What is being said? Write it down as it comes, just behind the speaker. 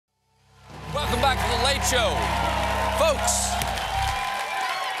Tonight Show. Folks,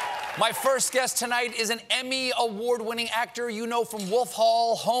 my first guest tonight is an Emmy award-winning actor you know from Wolf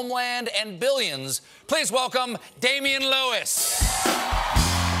Hall, Homeland, and Billions. Please welcome Damian Lewis.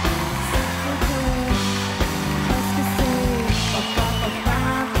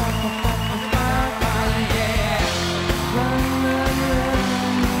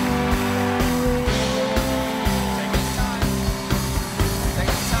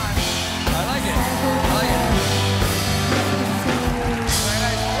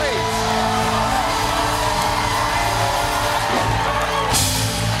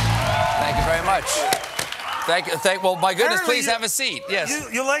 Well, my goodness, apparently please have a seat.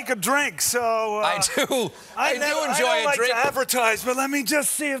 Yes. You like a drink, so... I do. I do enjoy a drink. I don't like to advertise, but let me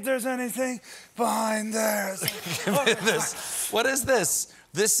just see if there's anything behind there. What is this?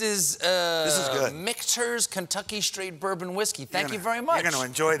 This is good. Michter's Kentucky Straight Bourbon Whiskey. Thank you very much. You're going to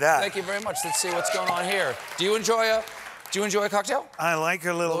enjoy that. Thank you very much. Let's see what's going on here. Do you enjoy a cocktail? I like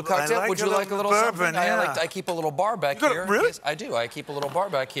a little cocktail. Would you like a little bourbon? Yeah. I keep a little bar back here. Really? Yes, I do. I keep a little bar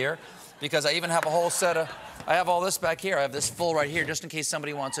back here because I even have a whole set of... I have all this back here. I have this full right here, just in case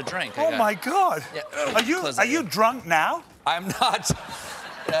somebody wants a drink. Oh my God! Yeah. Are you drunk now? I'm not.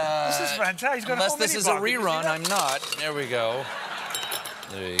 This is fantastic. Unless this is a rerun, I'm not. There we go.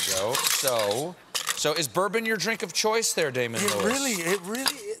 There you go. So is bourbon your drink of choice, there, Damian Lewis? It really.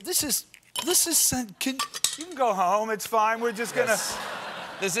 This is. You can go home. It's fine. We're just gonna.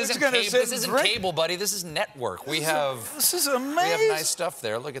 This isn't cable, buddy. This is network. This is amazing. We have nice stuff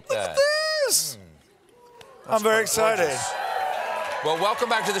there. Look at that. Look at this. I'm very excited. Well, welcome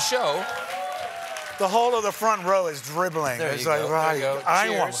back to the show. The whole of the front row is dribbling. There you go. Right. There you go. I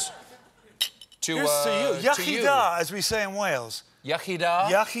Cheers. want. Cheers to you. Yachida, as we say in Wales. Yachida?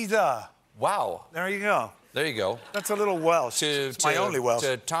 Yachida. Wow. There you go. There you go. That's a little Welsh. It's my only Welsh.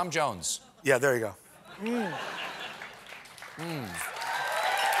 To Tom Jones. Yeah, there you go. Ooh,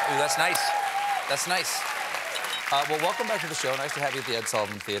 that's nice. That's nice. Well, welcome back to the show. Nice to have you at the Ed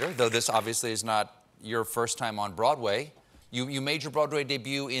Sullivan Theater, though this obviously is not your first time on Broadway. You made your Broadway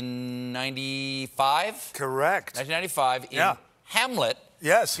debut in 95? Correct. 1995 in Hamlet.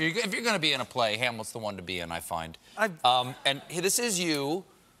 Yes. If you're going to be in a play, Hamlet's the one to be in, I find. And this is you.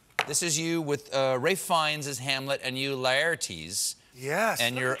 This is you with Ralph Fiennes as Hamlet and you Laertes. Yes.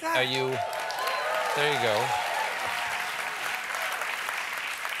 And there you go.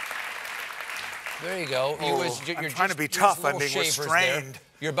 There you go. I'm trying to be tough. I'm being restrained.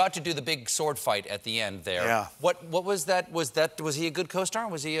 You're about to do the big sword fight at the end there. Yeah. What was that? Was he a good co-star?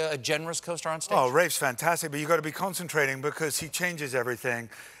 Was he a generous co-star on stage? Oh, Rafe's fantastic, but you got to be concentrating because he changes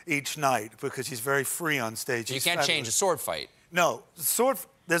everything each night because he's very free on stage. You can't change a sword fight. No,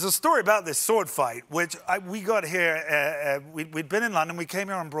 there's a story about this sword fight, which we got here. We'd been in London. We came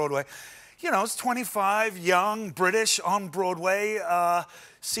here on Broadway. You know, it's 25, young, British on Broadway.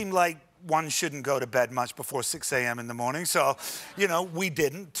 Seemed like one shouldn't go to bed much before 6 a.m. in the morning. So, you know, we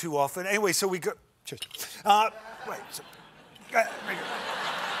didn't too often. Anyway, so we go... Cheers.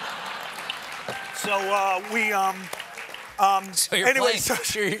 So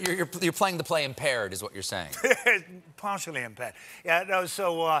you're playing the play impaired, is what you're saying. Partially impaired. Yeah, no,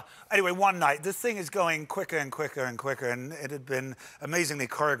 so anyway, one night, this thing is going quicker and quicker and quicker, and it had been amazingly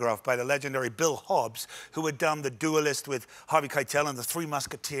choreographed by the legendary Bill Hobbs, who had done The Duelist with Harvey Keitel and The Three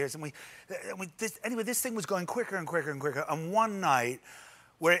Musketeers, and anyway, this thing was going quicker and quicker and quicker, and one night,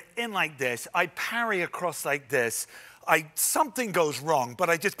 we're in like this, I parry across like this, something goes wrong, but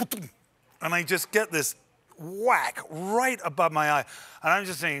I just get this whack right above my eye. And I'm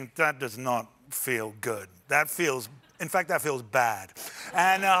just saying, that does not feel good. In fact, that feels bad.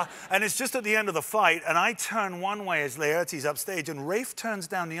 And it's just at the end of the fight, and I turn one way as Laertes upstage, and Ralph turns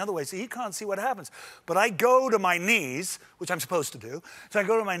down the other way, so he can't see what happens. But I go to my knees, which I'm supposed to do. So I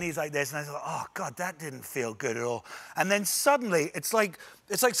go to my knees like this, and I say, oh, God, that didn't feel good at all. And then suddenly, it's like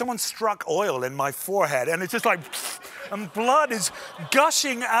someone struck oil in my forehead, and it's just like, and blood is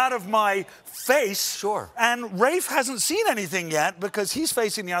gushing out of my face. Sure. And Ralph hasn't seen anything yet because he's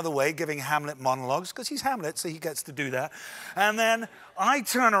facing the other way, giving Hamlet monologues, because he's Hamlet, so he gets to do that. And then I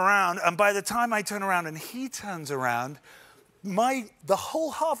turn around, and by the time I turn around and he turns around, the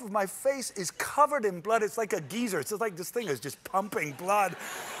whole half of my face is covered in blood. It's like a geyser. It's just like this thing is just pumping blood.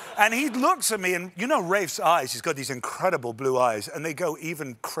 And he looks at me, and you know Ralph's eyes, he's got these incredible blue eyes, and they go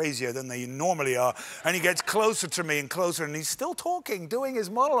even crazier than they normally are. And he gets closer to me and closer, and he's still talking, doing his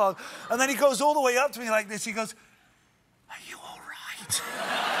monologue. And then he goes all the way up to me like this. He goes, "Are you all right?"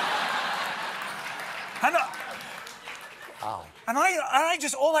 And I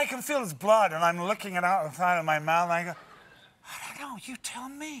just, all I can feel is blood, and I'm looking it out the side of my mouth, and I go, "I don't know, you tell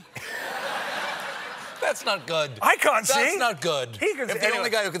me." That's not good. I can't see. That's not good. He can if the only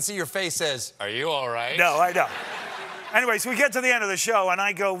guy who can see your face says, "Are you all right?" No, I don't. Anyway, so we get to the end of the show, and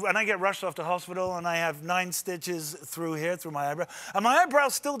I get rushed off to hospital, and I have 9 stitches through here, through my eyebrow, and my eyebrow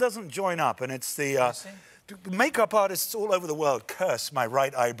still doesn't join up, and it's the makeup artists all over the world curse my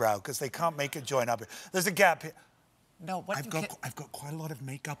right eyebrow because they can't make it join up. There's a gap here. No, what? I've got quite a lot of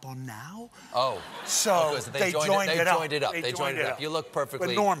makeup on now. Oh, so they joined it up. They joined it up. You look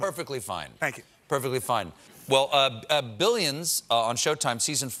perfectly fine. Thank you. Perfectly fine. Well, Billions on Showtime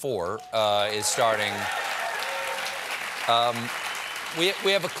season 4 is starting.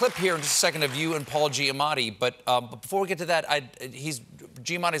 We have a clip here in just a second of you and Paul Giamatti, but before we get to that,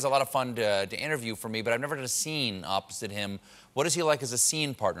 Giamatti's a lot of fun to interview for me, but I've never done a scene opposite him. What is he like as a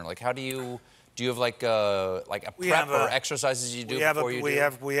scene partner? Like, how do you have like a prep or exercises you do before you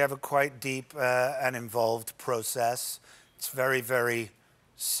do? We have a quite deep and involved process. It's very, very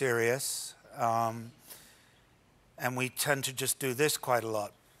serious, and we tend to just do this quite a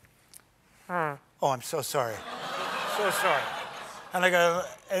lot. Oh, I'm so sorry. So sorry. And I go,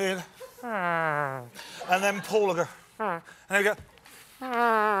 and then Paul will go, and I go,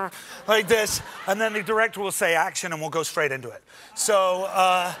 like this, and then the director will say action, and we'll go straight into it. So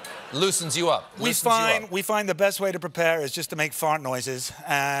loosens you up. We find the best way to prepare is just to make fart noises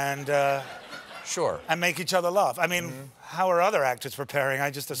and sure, and make each other laugh. I mean, how are other actors preparing? I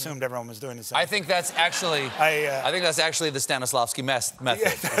just assumed everyone was doing the same. I think that's actually I think that's actually the Stanislavski method.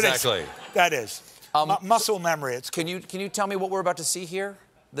 Yeah, exactly. That is. Muscle memory. Can you tell me what we're about to see here?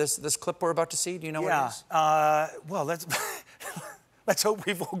 This clip we're about to see. Do you know what it is? Well, let's hope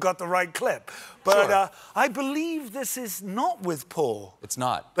we've all got the right clip. But sure. I believe this is not with Paul. It's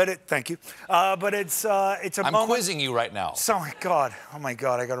not. But thank you. But it's a I'm moment. quizzing you right now. Oh my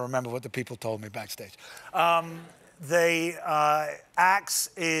God! I got to remember what the people told me backstage. Axe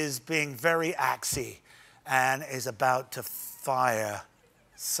is being very axy, and is about to fire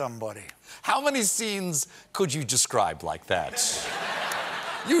somebody. How many scenes could you describe like that?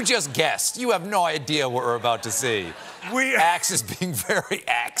 You just guessed. You have no idea what we're about to see. Axe is being very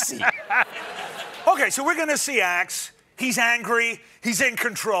axy. Okay, so we're gonna see Axe. He's angry. He's in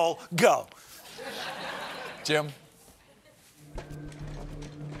control. Go. Jim?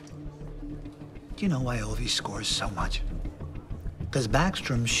 Do you know why Ovi scores so much? Because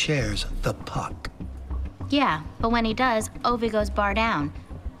Backstrom shares the puck. Yeah, but when he does, Ovi goes bar down.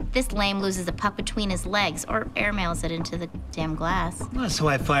 This lame loses a puck between his legs or airmails it into the damn glass. Well, so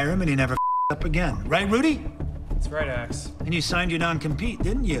I fire him and he never up again. Right, Rudy? That's right, Axe. And you signed your non-compete,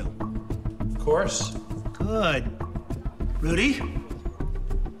 didn't you? Of course. Good. Rudy,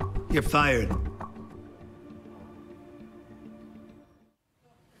 you're fired.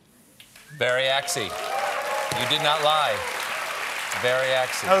 Very axy. You did not lie. Very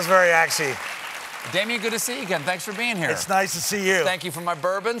axy. That was very axy. Damian, good to see you again. Thanks for being here. It's nice to see you. Thank you for my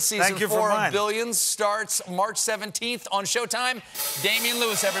bourbon. Season 4 of Billions starts March 17th on Showtime. Damian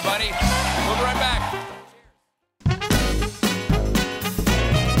Lewis, everybody.